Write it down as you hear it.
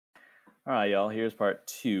All right, y'all, here's part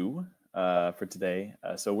two for today.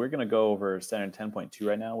 So we're going to go over standard 10.2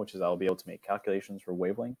 right now, which is I'll be able to make calculations for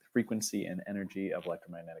wavelength, frequency, and energy of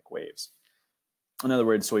electromagnetic waves. In other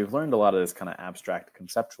words, so we've learned a lot of this kind of abstract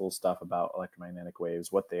conceptual stuff about electromagnetic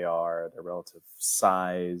waves, what they are, their relative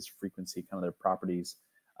size, frequency, kind of their properties,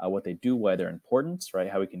 what they do, why they're important,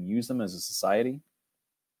 right? How we can use them as a society.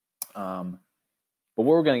 But what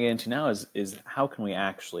we're going to get into now is how can we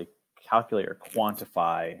actually calculate or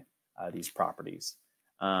quantify these properties.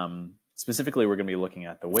 Specifically, we're going to be looking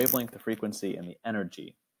at the wavelength, the frequency, and the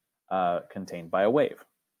energy contained by a wave,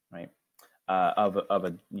 right? Of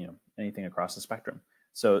a anything across the spectrum.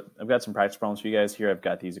 So I've got some practice problems for you guys here. I've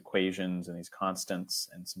got these equations and these constants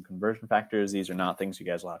and some conversion factors. These are not things you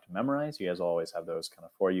guys will have to memorize. You guys will always have those kind of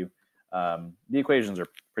for you. The equations are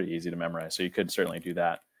pretty easy to memorize, so you could certainly do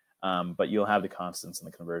that. But you'll have the constants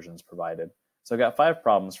and the conversions provided. So I've got 5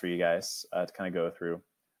 problems for you guys to kind of go through,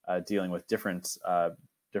 dealing with different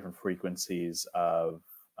frequencies of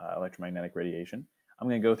electromagnetic radiation. I'm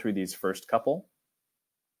going to go through these first couple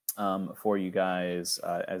for you guys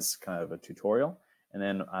as kind of a tutorial. And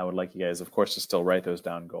then I would like you guys, of course, to still write those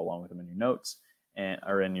down, go along with them in your notes,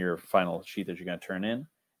 or in your final sheet that you're going to turn in.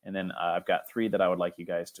 And then I've got 3 that I would like you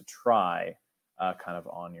guys to try kind of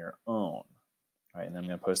on your own. All right, and then I'm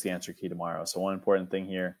going to post the answer key tomorrow. So one important thing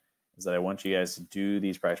here is that I want you guys to do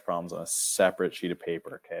these practice problems on a separate sheet of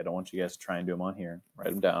paper. Okay, I don't want you guys to try and do them on here. Write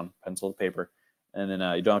them down, pencil to paper, and then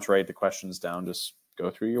you don't have to write the questions down. Just go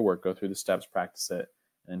through your work, go through the steps, practice it,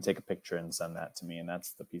 and then take a picture and send that to me. And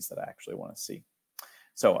that's the piece that I actually want to see.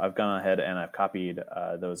 So I've gone ahead and I've copied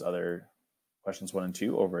those other questions 1 and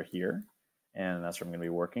 2 over here, and that's where I'm going to be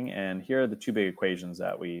working. And here are the 2 big equations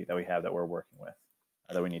that we have that we're working with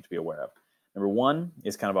that we need to be aware of. Number 1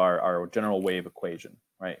 is kind of our general wave equation,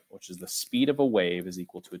 right? Which is the speed of a wave is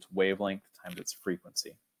equal to its wavelength times its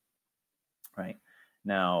frequency, right?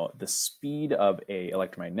 Now, the speed of a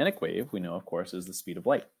electromagnetic wave, we know, of course, is the speed of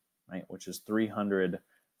light, right? Which is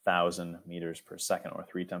 300,000 meters per second, or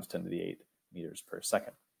 3 times 10 to the 8 meters per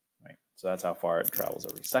second, right? So that's how far it travels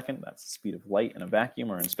every second. That's the speed of light in a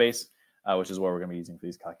vacuum or in space, which is what we're going to be using for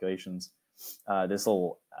these calculations. This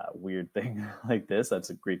little weird thing like this, that's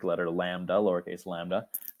a Greek letter lambda, lowercase lambda,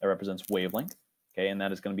 that represents wavelength, okay, and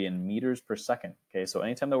that is going to be in meters per second, okay? So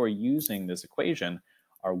anytime that we're using this equation,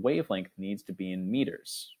 our wavelength needs to be in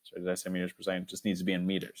meters. So did I say meters per second? It just needs to be in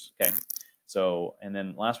meters, okay? So, and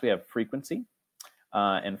then last we have frequency,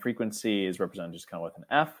 and frequency is represented just kind of with an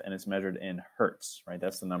F, and it's measured in hertz, right?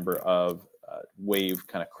 That's the number of wave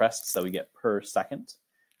kind of crests that we get per second.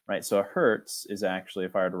 Right, so a hertz is actually,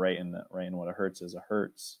 if I were to write in what a hertz is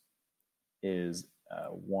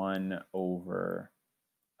 1 over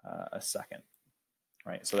a second,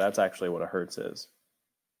 right? So that's actually what a hertz is,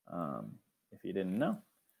 if you didn't know.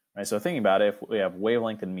 Right, so thinking about it, if we have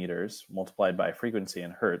wavelength in meters multiplied by frequency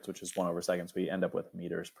in hertz, which is 1 over seconds, we end up with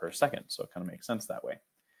meters per second. So it kind of makes sense that way.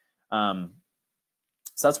 So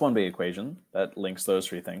that's one big equation that links those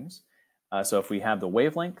 3 things. So if we have the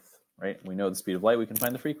wavelength, right, we know the speed of light, we can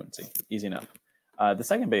find the frequency. Easy enough. The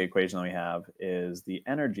second big equation that we have is the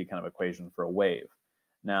energy kind of equation for a wave.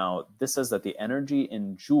 Now, this says that the energy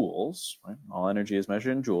in joules, right, all energy is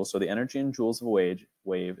measured in joules, so the energy in joules of a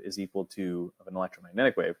wave is equal to, of an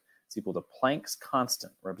electromagnetic wave, is equal to Planck's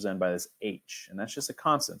constant, represented by this h. And that's just a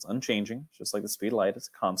constant. It's unchanging, just like the speed of light. It's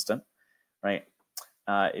a constant, right?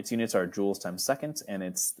 Its units are joules times seconds, and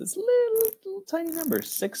it's this little tiny number,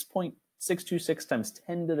 6.626 times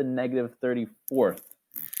 10 to the negative 34th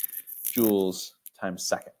joules times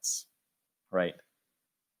seconds, right?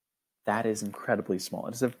 That is incredibly small.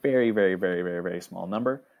 It is a very, very, very, very, very small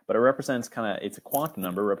number, but it represents kind of, it's a quantum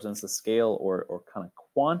number, represents the scale or kind of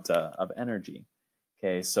quanta of energy.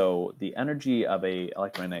 Okay, so the energy of a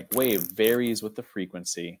electromagnetic wave varies with the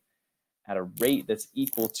frequency at a rate that's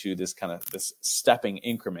equal to this kind of this stepping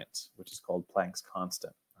increment, which is called Planck's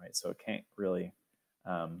constant, right? So it can't really,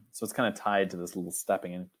 so it's kind of tied to this little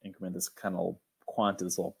stepping increment, this kind of quantity,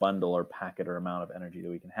 this little bundle or packet or amount of energy that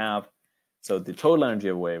we can have. So the total energy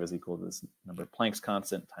of a wave is equal to this number, Planck's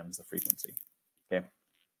constant, times the frequency. Okay.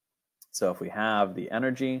 So if we have the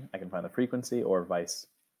energy, I can find the frequency, or vice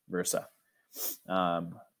versa.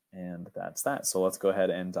 And that's that. So let's go ahead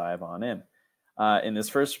and dive on in. In this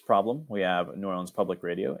first problem, we have New Orleans Public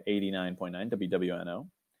Radio, 89.9 WWNO.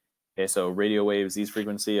 Okay, so radio waves, these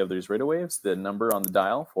frequency of these radio waves, the number on the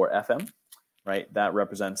dial for FM, right, that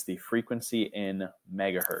represents the frequency in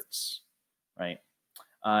megahertz, right?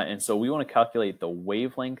 And so we want to calculate the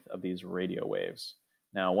wavelength of these radio waves.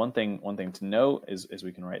 Now, one thing to note is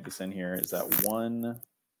we can write this in here, is that 1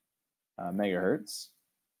 megahertz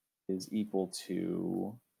is equal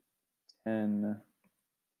to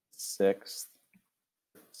 10/6.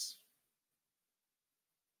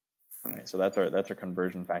 Okay, so that's our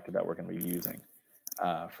conversion factor that we're going to be using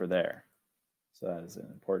for there. So that is an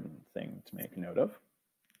important thing to make note of.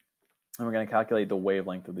 And we're going to calculate the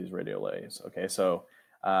wavelength of these radio waves. Okay, so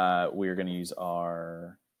we're going to use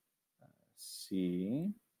our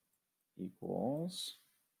C equals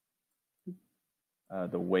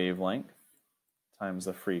the wavelength times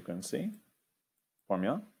the frequency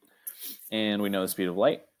formula. And we know the speed of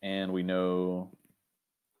light, and we know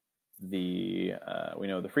the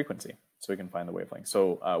frequency, so we can find the wavelength.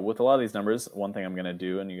 So with a lot of these numbers, one thing I'm going to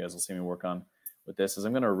do, and you guys will see me work on with this, is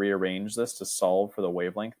I'm going to rearrange this to solve for the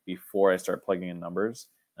wavelength before I start plugging in numbers.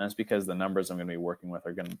 And that's because the numbers I'm going to be working with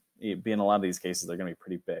are going to be, in a lot of these cases, they're going to be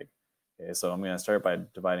pretty big. Okay, so I'm going to start by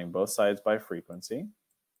dividing both sides by frequency.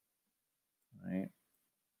 Right.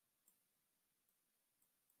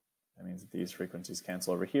 That means that these frequencies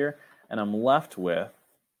cancel over here, and I'm left with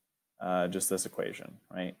just this equation,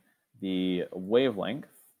 right? The wavelength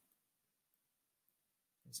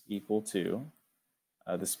is equal to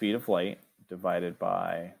the speed of light divided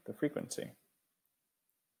by the frequency.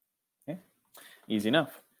 Okay, easy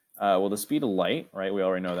enough. Well, the speed of light, right? We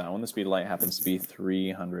already know that one. The speed of light happens to be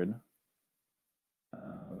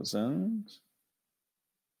 300,000.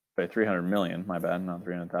 Sorry, 300 million. My bad, not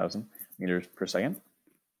 300,000 meters per second.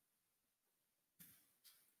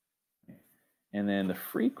 And then the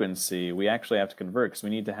frequency, we actually have to convert because we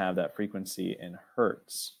need to have that frequency in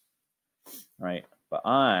hertz, right? But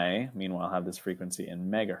I, meanwhile, have this frequency in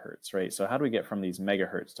megahertz, right? So how do we get from these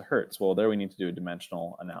megahertz to hertz? Well, there we need to do a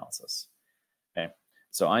dimensional analysis. Okay,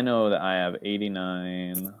 so I know that I have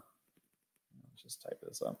 89, let's just type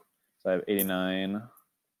this up. So I have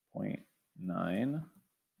 89.9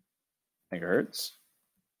 megahertz.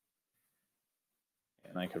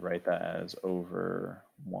 And I could write that as over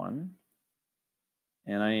 1.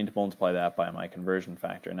 And I need to multiply that by my conversion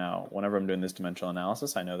factor. Now, whenever I'm doing this dimensional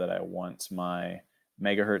analysis, I know that I want my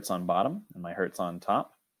megahertz on bottom and my hertz on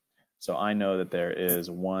top. So I know that there is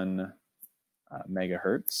 1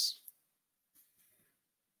 megahertz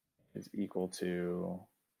is equal to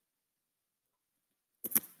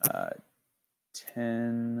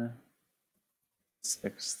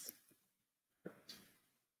 10/6.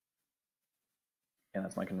 And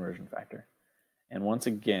that's my conversion factor. And once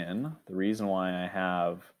again, the reason why I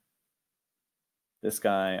have this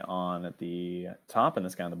guy on the top and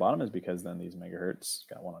this guy on the bottom is because then these megahertz,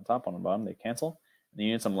 got one on top, one on the bottom, they cancel. And the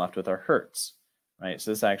units I'm left with are hertz, right?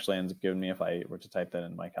 So this actually ends up giving me, if I were to type that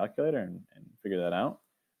in my calculator and figure that out,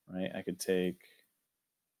 right? I could take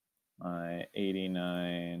my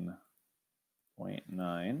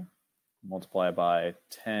 89.9, multiply by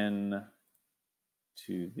 10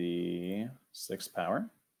 to the 6th power.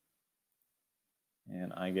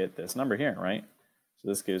 And I get this number here, right? So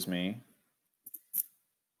this gives me,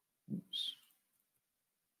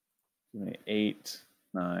 8,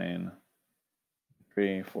 9,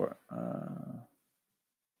 3, 4,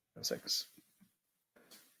 6.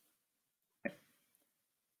 Okay.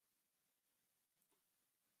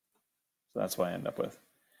 So that's what I end up with.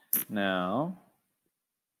 Now,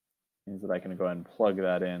 means that I can go ahead and plug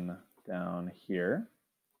that in down here,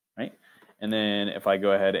 right? And then if I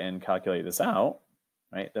go ahead and calculate this out,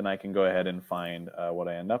 right, then I can go ahead and find what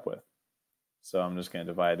I end up with. So I'm just going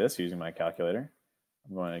to divide this using my calculator.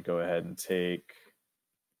 I'm going to go ahead and take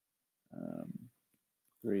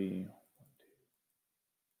 3, 1, 2,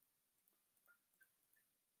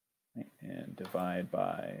 right, and divide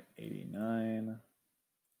by 89.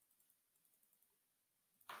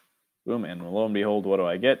 Boom, and lo and behold, what do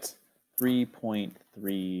I get?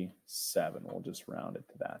 3.37. We'll just round it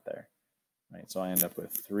to that there. Right, so I end up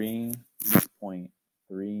with 3.37,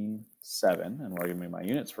 and what are going to be my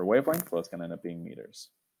units for wavelength? Well, it's going to end up being meters.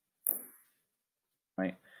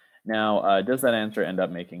 Right, now, does that answer end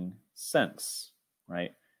up making sense?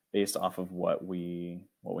 Right, based off of what we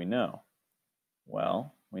know.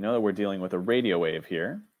 Well, we know that we're dealing with a radio wave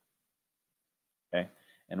here. Okay,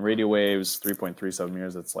 and radio waves, 3.37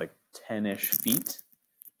 meters. It's like 10-ish feet,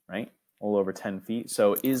 right? A little over 10 feet.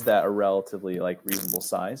 So is that a relatively reasonable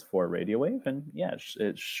size for a radio wave? And yeah,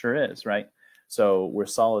 it sure is, right? So we're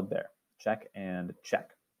solid there. Check and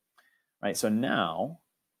check. Right, so now,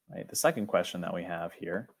 right, the second question that we have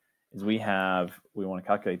here is we want to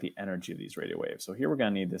calculate the energy of these radio waves. So here we're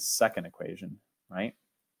going to need this second equation, right?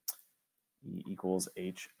 E equals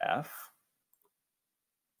HF.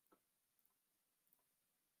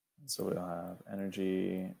 So we'll have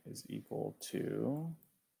energy is equal to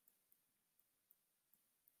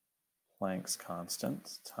Planck's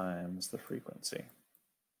constant times the frequency,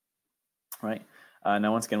 right?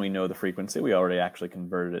 Now, once again, we know the frequency. We already actually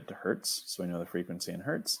converted it to hertz, so we know the frequency in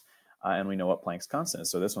hertz, and we know what Planck's constant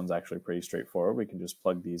is. So this one's actually pretty straightforward. We can just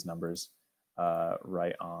plug these numbers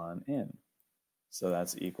right on in. So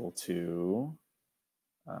that's equal to,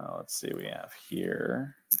 let's see, we have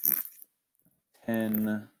here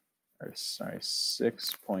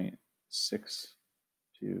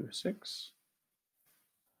 6.626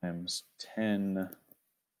 times 10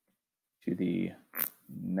 to the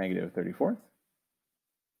negative 34th.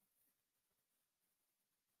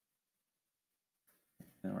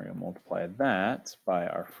 And we're going to multiply that by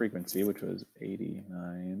our frequency, which was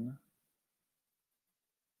 89.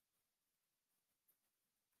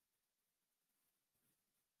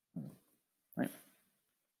 Right.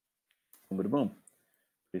 Boom, boom.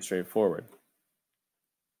 Pretty straightforward.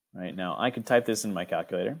 Right, now I could type this in my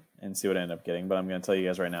calculator and see what I end up getting, but I'm going to tell you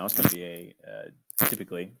guys right now it's going to be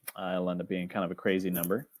typically it'll end up being kind of a crazy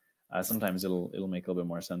number. Sometimes it'll make a little bit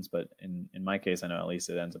more sense, but in my case, I know at least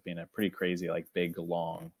it ends up being a pretty crazy, like big,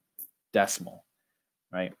 long decimal,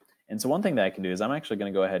 right? And so one thing that I can do is I'm actually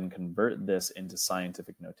going to go ahead and convert this into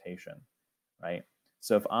scientific notation, right?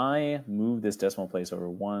 So if I move this decimal place over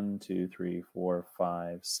 1, 2, 3, 4,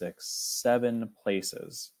 5, 6, 7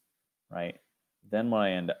 places, right? Then what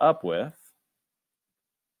I end up with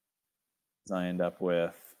is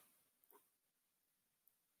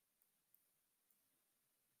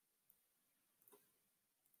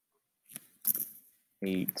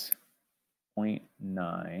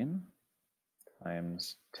 8.9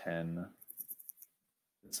 times 10 to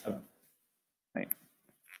the 7th, right?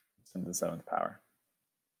 10 to the 7th power.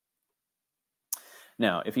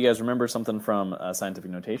 Now, if you guys remember something from scientific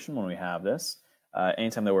notation, when we have this,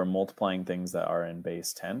 anytime that we're multiplying things that are in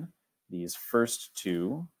base 10, these first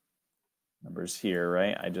two numbers here,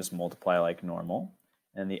 right, I just multiply like normal.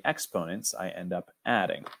 And the exponents, I end up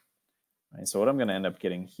adding. Right, so what I'm going to end up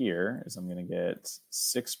getting here is I'm going to get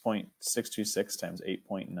 6.626 times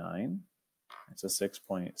 8.9. So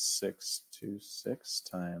 6.626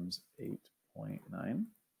 times 8.9.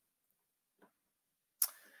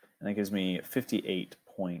 And that gives me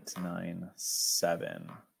 58.97.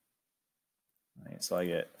 Right, so I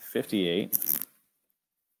get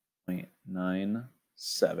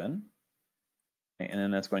 58.97. And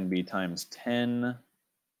then that's going to be times 10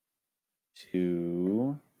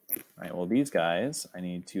 to, right, well, these guys I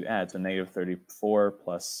need to add. So negative 34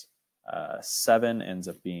 plus 7 ends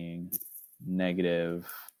up being negative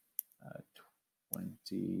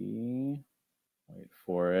 20, wait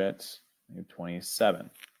for it, negative 27,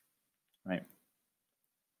 right?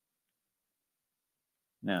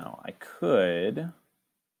 Now, I could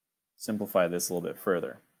simplify this a little bit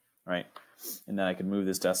further, right? And then I could move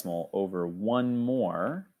this decimal over one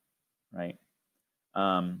more, right?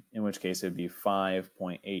 In which case it would be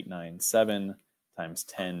 5.897 times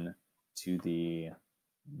 10 to the,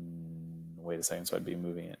 wait a second, so I'd be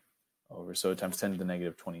moving it over. So times 10 to the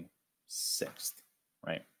negative 26th,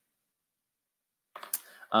 right?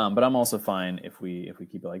 But I'm also fine if we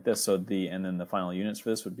keep it like this. So and then the final units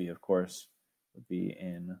for this would be, of course, would be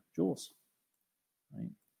in joules, right?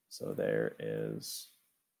 So there is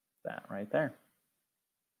that right there.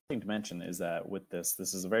 Thing to mention is that with this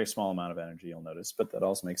is a very small amount of energy, you'll notice, but that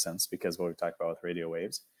also makes sense because what we've talked about with radio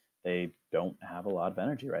waves, they don't have a lot of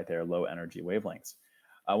energy, right? They're low energy wavelengths.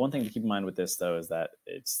 One thing to keep in mind with this, though, is that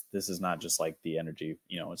this is not just like the energy,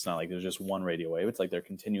 it's not like there's just one radio wave. It's like they're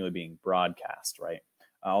continually being broadcast, right?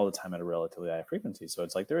 All the time at a relatively high frequency. So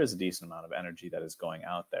it's like there is a decent amount of energy that is going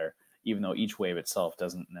out there, even though each wave itself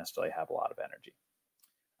doesn't necessarily have a lot of energy.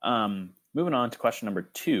 Moving on to question number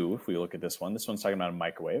 2, if we look at this one's talking about a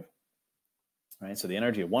microwave. Right, so the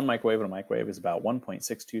energy of one microwave in a microwave is about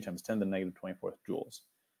 1.62 times 10 to the negative 24th joules.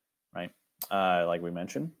 Right, like we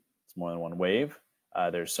mentioned, it's more than one wave.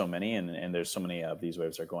 There's so many, and there's so many of these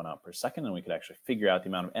waves that are going out per second, and we could actually figure out the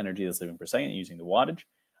amount of energy that's leaving per second using the wattage.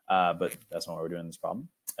 But that's not what we're doing in this problem.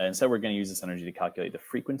 Instead, we're going to use this energy to calculate the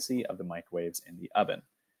frequency of the microwaves in the oven.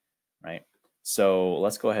 Right. So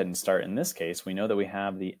let's go ahead and start. In this case, we know that we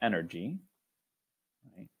have the energy,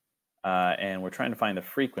 right? And we're trying to find the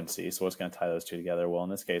frequency. So what's going to tie those two together? Well, in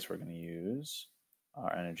this case, we're going to use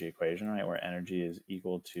our energy equation, right, where energy is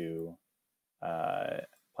equal to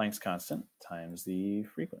Planck's constant times the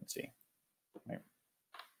frequency, right?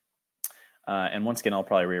 And once again, I'll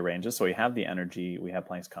probably rearrange this. So we have the energy, we have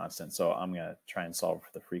Planck's constant. So I'm going to try and solve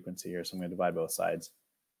for the frequency here. So I'm going to divide both sides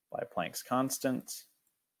by Planck's constant.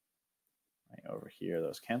 Right, over here,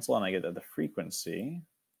 those cancel, and I get that the frequency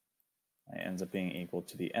ends up being equal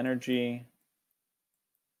to the energy,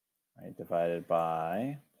 right, divided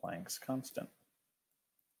by Planck's constant.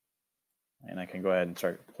 And I can go ahead and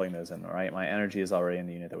start plugging those in, right? My energy is already in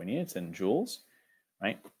the unit that we need. It's in joules,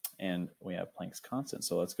 right? And we have Planck's constant.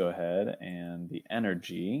 So let's go ahead, and the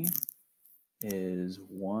energy is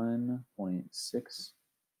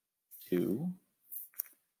 1.62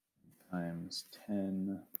 times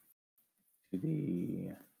 10 to the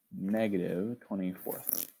negative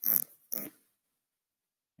 24th.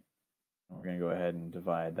 We're going to go ahead and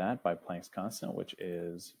divide that by Planck's constant, which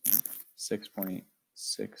is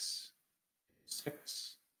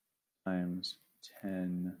 6.66 times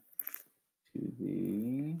 10 to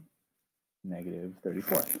the negative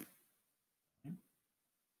 34th.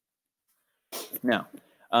 Now,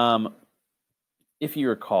 if you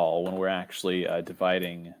recall, when we're actually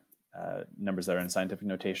dividing numbers that are in scientific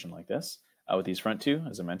notation like this, with these front two,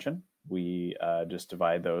 as I mentioned, we just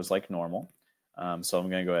divide those like normal. So I'm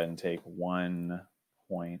going to go ahead and take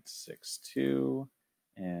 1.62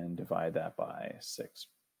 and divide that by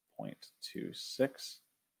 6.26,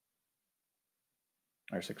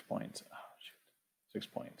 or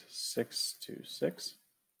 6.626,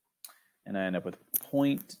 and I end up with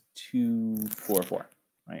 0.244,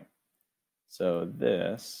 right? So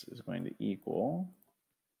this is going to equal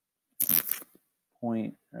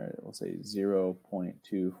let's say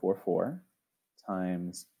 0.244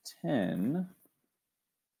 times 10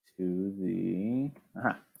 to the,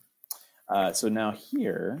 so now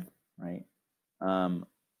here, right,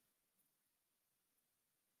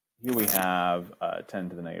 here we have 10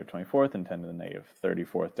 to the negative 24th and 10 to the negative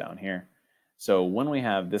 34th down here. So when we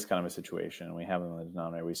have this kind of a situation, we have them in the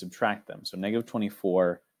denominator, we subtract them. So negative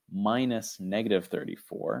 24 minus negative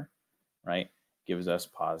 34, right, gives us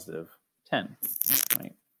positive 10,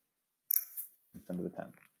 right? 10 to the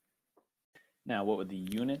 10. Now, what would the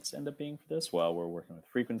units end up being for this? Well, we're working with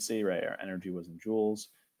frequency, right? Our energy was in joules.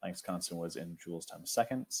 Planck's constant was in joules times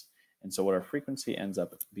seconds. And so what our frequency ends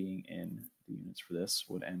up being in the units for this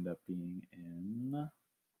would end up being in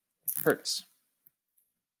hertz,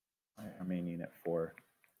 right? Our main unit for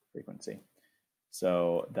frequency.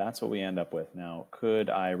 So that's what we end up with. Now, could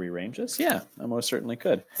I rearrange this? Yeah, I most certainly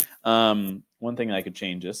could. One thing I could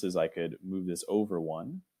change this is I could move this over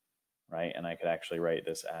one, right? And I could actually write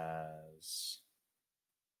this as,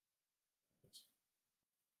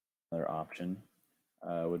 another option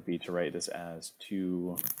would be to write this as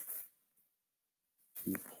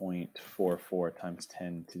 2.44 times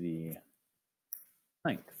 10 to the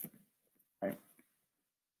 9th, right?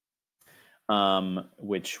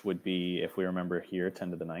 Which would be, if we remember here,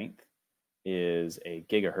 10 to the 9th is a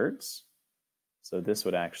gigahertz. So this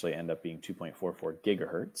would actually end up being 2.44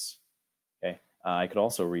 gigahertz. Okay. I could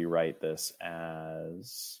also rewrite this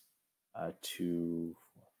as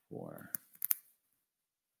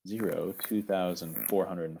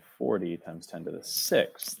 2,440 times 10 to the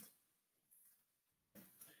 6th.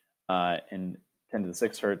 And 10 to the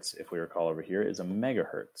 6th hertz, if we recall over here, is a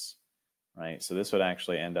megahertz, right? So this would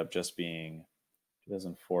actually end up just being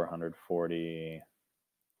 2,440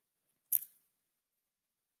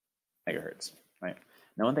 megahertz, right?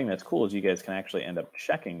 Now, one thing that's cool is you guys can actually end up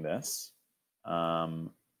checking this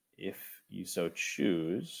if you so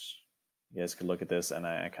choose. You guys could look at this, and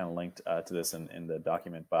I kind of linked to this in the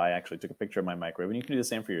document, but I actually took a picture of my microwave, and you can do the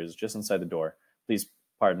same for yours, just inside the door. Please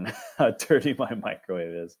pardon how dirty my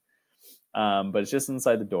microwave is. But it's just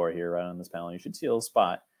inside the door here, right on this panel. You should see a little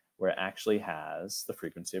spot where it actually has the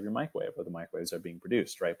frequency of your microwave, where the microwaves are being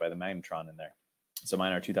produced, right, by the magnetron in there. So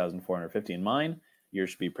mine are 2,450 in mine.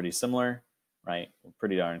 Yours should be pretty similar, right?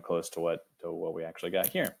 Pretty darn close to what we actually got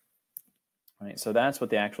here, right? So that's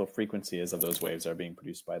what the actual frequency is of those waves that are being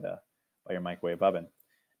produced by your microwave oven.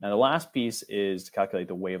 Now, the last piece is to calculate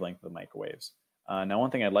the wavelength of the microwaves. Now,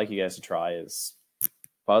 one thing I'd like you guys to try is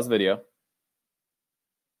pause the video.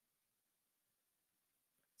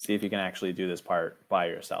 See if you can actually do this part by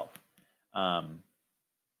yourself. I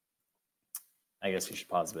guess you should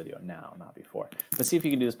pause the video now, not before. But see if you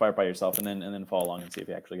can do this part by yourself, and then follow along and see if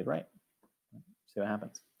you actually get it right. See what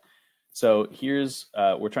happens. So here's,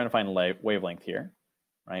 we're trying to find a wavelength here,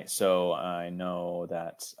 right? So I know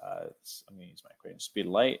that I'm going to use my equation. Speed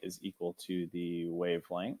of light is equal to the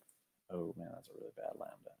wavelength. Oh man, that's a really bad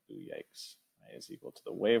lambda. Ooh, yikes. Right, is equal to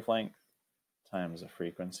the wavelength times the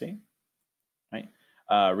frequency, right?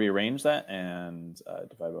 Rearrange that and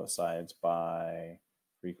divide both sides by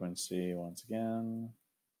frequency once again.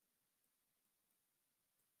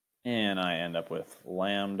 And I end up with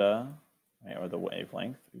lambda, right, or the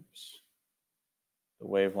wavelength. Oops. The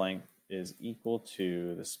wavelength is equal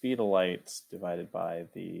to the speed of light divided by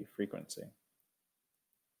the frequency.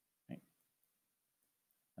 Right.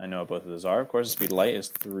 I know what both of those are. Of course, the speed of light is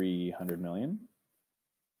 300 million.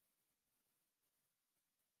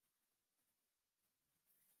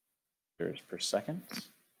 meters per second.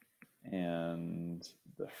 And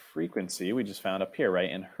the frequency we just found up here, right,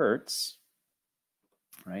 in hertz,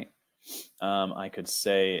 right? I could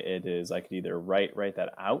say it is, I could either write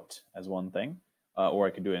that out as one thing, or I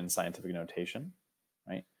could do it in scientific notation,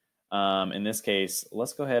 right? In this case,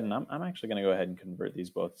 let's go ahead and I'm actually going to go ahead and convert these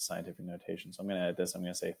both to scientific notation. So I'm going to edit this. I'm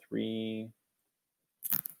going to say 3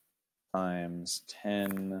 times 10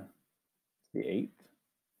 to the 8th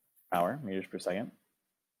power meters per second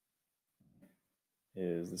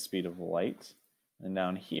is the speed of light. And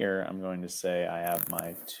down here, I'm going to say I have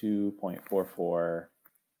my 2.44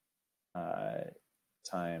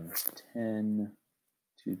 times 10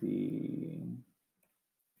 to the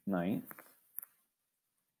 9th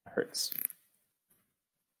hertz,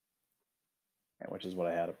 which is what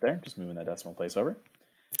I had up there, just moving that decimal place over.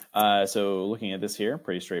 So looking at this here,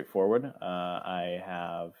 pretty straightforward. I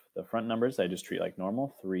have the front numbers I just treat like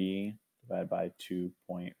normal. 3 divided by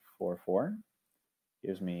 2.44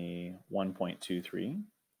 gives me 1.23.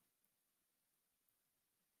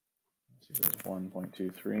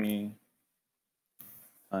 1.23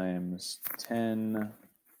 times 10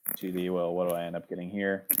 to the, well, what do I end up getting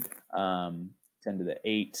here? 10 to the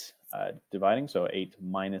 8 dividing, so 8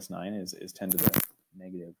 minus 9 is 10 to the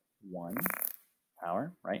negative 1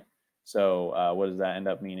 power, right? So what does that end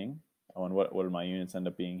up meaning? Oh, and what do my units end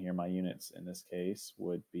up being here? My units in this case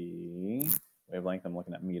would be wavelength. I'm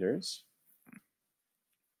looking at meters.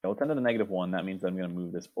 So 10 to the negative 1, that means that I'm going to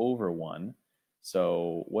move this over 1.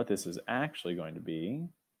 So what this is actually going to be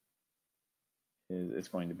is it's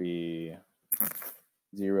going to be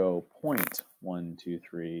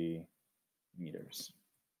 0.123 meters.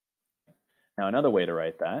 Now another way to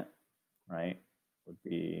write that, right, would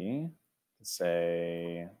be to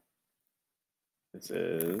say this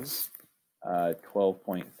is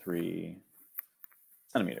 12.3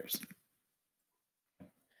 centimeters.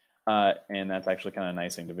 And that's actually kind of a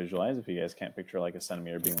nice thing to visualize if you guys can't picture like a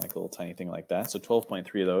centimeter being like a little tiny thing like that. So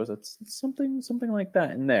 12.3 of those, that's something like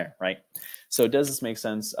that in there, right? So does this make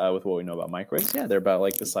sense with what we know about microwaves? Yeah, they're about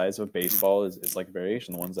like the size of a baseball is like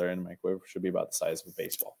variation. The ones that are in a microwave should be about the size of a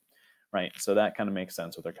baseball, right? So that kind of makes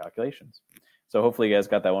sense with our calculations. So hopefully you guys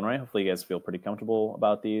got that one right. Hopefully you guys feel pretty comfortable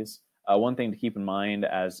about these. One thing to keep in mind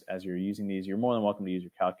as you're using these, you're more than welcome to use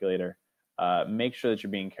your calculator. Make sure that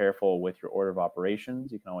you're being careful with your order of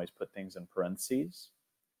operations. You can always put things in parentheses,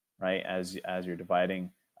 right, as you're dividing.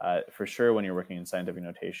 For sure, when you're working in scientific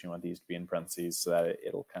notation, you want these to be in parentheses so that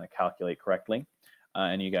it'll kind of calculate correctly.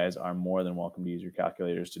 And you guys are more than welcome to use your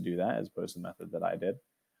calculators to do that, as opposed to the method that I did.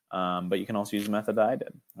 But you can also use the method that I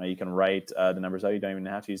did. You can write the numbers out. You don't even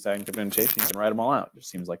have to use scientific notation. You can write them all out. It just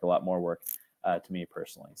seems like a lot more work to me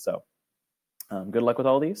personally. So good luck with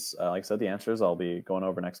all these. Like I said, the answers I'll be going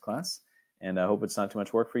over next class. And I hope it's not too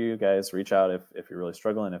much work for you guys. Reach out if you're really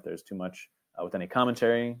struggling, if there's too much with any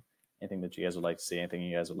commentary, anything that you guys would like to see, anything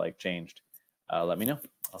you guys would like changed, let me know.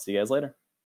 I'll see you guys later.